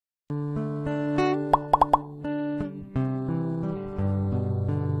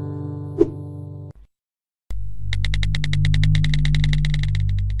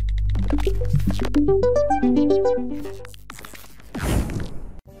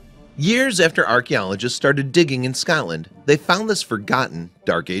Years after archaeologists started digging in Scotland, they found this forgotten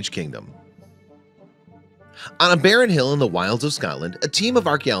Dark Age kingdom. On a barren hill in the wilds of Scotland, a team of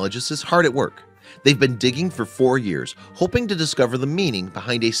archaeologists is hard at work. They've been digging for 4 years, hoping to discover the meaning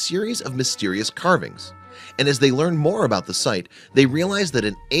behind a series of mysterious carvings. And as they learn more about the site, they realize that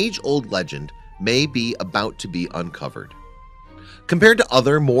an age-old legend may be about to be uncovered. Compared to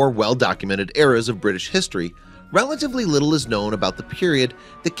other, more well-documented eras of British history, relatively little is known about the period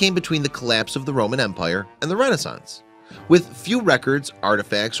that came between the collapse of the Roman Empire and the Renaissance. With few records,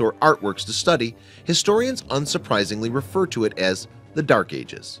 artifacts, or artworks to study, historians unsurprisingly refer to it as the Dark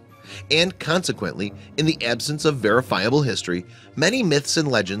Ages. And consequently, in the absence of verifiable history, many myths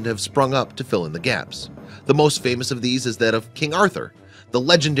and legend have sprung up to fill in the gaps. The most famous of these is that of King Arthur, the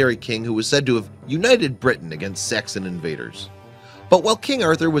legendary king who was said to have united Britain against Saxon invaders. But while King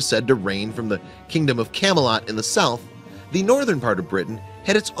Arthur was said to reign from the kingdom of Camelot in the south, the northern part of Britain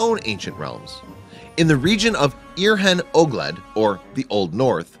had its own ancient realms. In the region of Earhen Ogledd, or the Old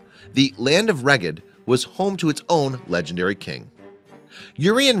North, the land of Reged was home to its own legendary king.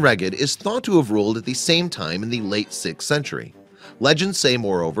 Urien Reged is thought to have ruled at the same time in the late 6th century. Legends say,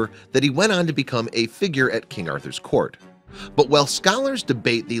 moreover, that he went on to become a figure at King Arthur's court. But while scholars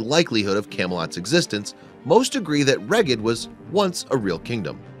debate the likelihood of Camelot's existence, most agree that Reged was once a real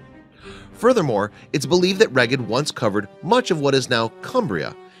kingdom. Furthermore, it's believed that Reged once covered much of what is now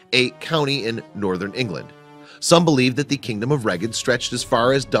Cumbria, a county in northern England. Some believe that the kingdom of Reged stretched as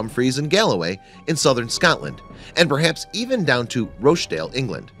far as Dumfries and Galloway in southern Scotland, and perhaps even down to Rochdale,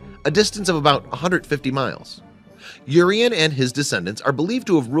 England, a distance of about 150 miles. Urien and his descendants are believed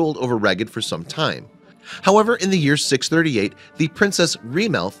to have ruled over Reged for some time. However, in the year 638, the princess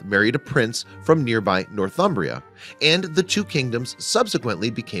Remelth married a prince from nearby Northumbria, and the two kingdoms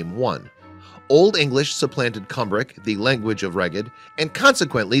subsequently became one. Old English supplanted Cumbric, the language of Reged, and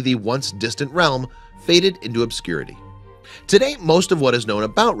consequently the once distant realm faded into obscurity. Today, most of what is known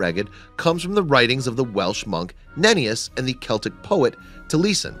about Reged comes from the writings of the Welsh monk Nennius and the Celtic poet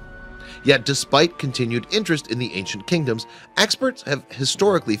Taliesin. Yet despite continued interest in the ancient kingdoms, experts have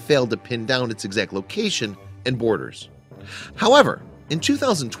historically failed to pin down its exact location and borders. However, in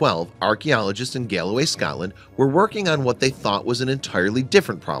 2012, archaeologists in Galloway, Scotland were working on what they thought was an entirely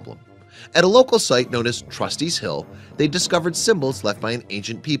different problem. At a local site known as Trustees Hill, they discovered symbols left by an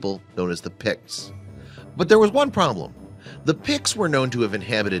ancient people known as the Picts. But there was one problem. The Picts were known to have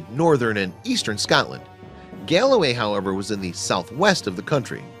inhabited northern and eastern Scotland. Galloway, however, was in the southwest of the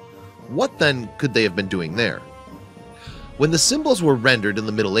country. What then could they have been doing there? When the symbols were rendered in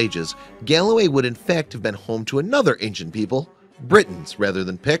the Middle Ages, Galloway would in fact have been home to another ancient people, Britons rather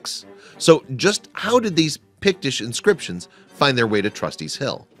than Picts. So just how did these Pictish inscriptions find their way to Trustees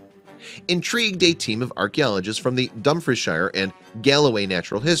Hill? Intrigued, a team of archaeologists from the Dumfriesshire and Galloway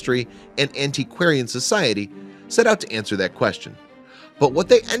Natural History and Antiquarian Society set out to answer that question. But what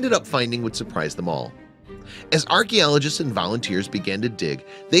they ended up finding would surprise them all. As archaeologists and volunteers began to dig,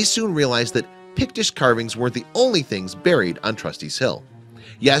 they soon realized that Pictish carvings weren't the only things buried on Trustees Hill.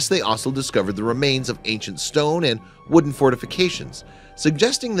 Yes, they also discovered the remains of ancient stone and wooden fortifications,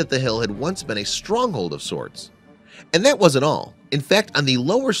 suggesting that the hill had once been a stronghold of sorts. And that wasn't all. In fact, on the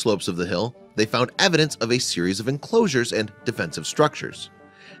lower slopes of the hill, they found evidence of a series of enclosures and defensive structures.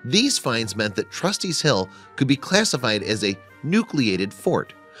 These finds meant that Trustees Hill could be classified as a nucleated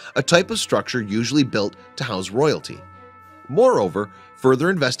fort, a type of structure usually built to house royalty. Moreover,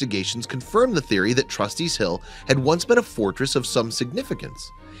 further investigations confirmed the theory that Trustees Hill had once been a fortress of some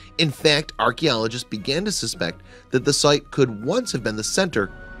significance. In fact, archaeologists began to suspect that the site could once have been the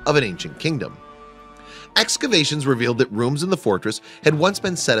center of an ancient kingdom. Excavations revealed that rooms in the fortress had once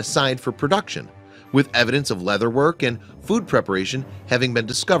been set aside for production, with evidence of leatherwork and food preparation having been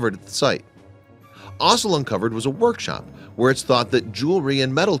discovered at the site. Also uncovered was a workshop where it's thought that jewelry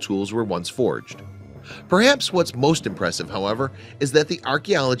and metal tools were once forged. Perhaps what's most impressive, however, is that the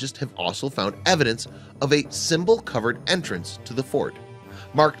archaeologists have also found evidence of a symbol-covered entrance to the fort,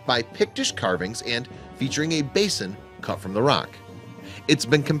 marked by Pictish carvings and featuring a basin cut from the rock. It's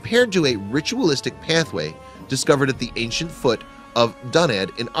been compared to a ritualistic pathway discovered at the ancient foot of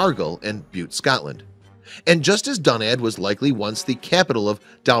Dunnad in Argyll and Bute, Scotland. And just as Dunnad was likely once the capital of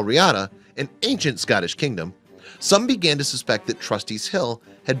Dalriada, an ancient Scottish kingdom, some began to suspect that Trustees Hill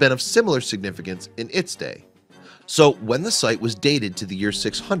had been of similar significance in its day. So when the site was dated to the year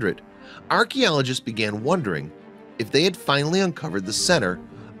 600, archaeologists began wondering if they had finally uncovered the center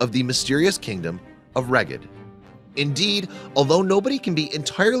of the mysterious kingdom of Reged. Indeed, although nobody can be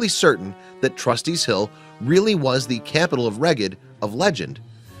entirely certain that Trustees Hill really was the capital of Reged of legend,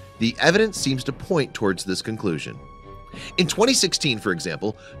 the evidence seems to point towards this conclusion. In 2016, for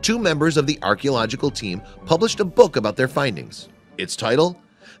example, 2 members of the archaeological team published a book about their findings. Its title,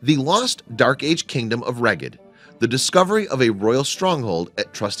 The Lost Dark Age Kingdom of Reged, the discovery of a royal stronghold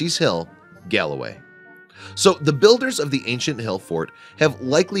at Trustees Hill, Galloway. So the builders of the ancient hill fort have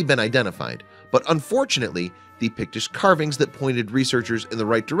likely been identified, but unfortunately, the Pictish carvings that pointed researchers in the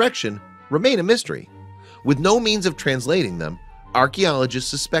right direction remain a mystery. With no means of translating them, archaeologists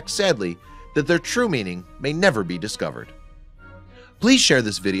suspect sadly that their true meaning may never be discovered. Please share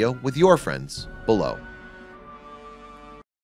this video with your friends below.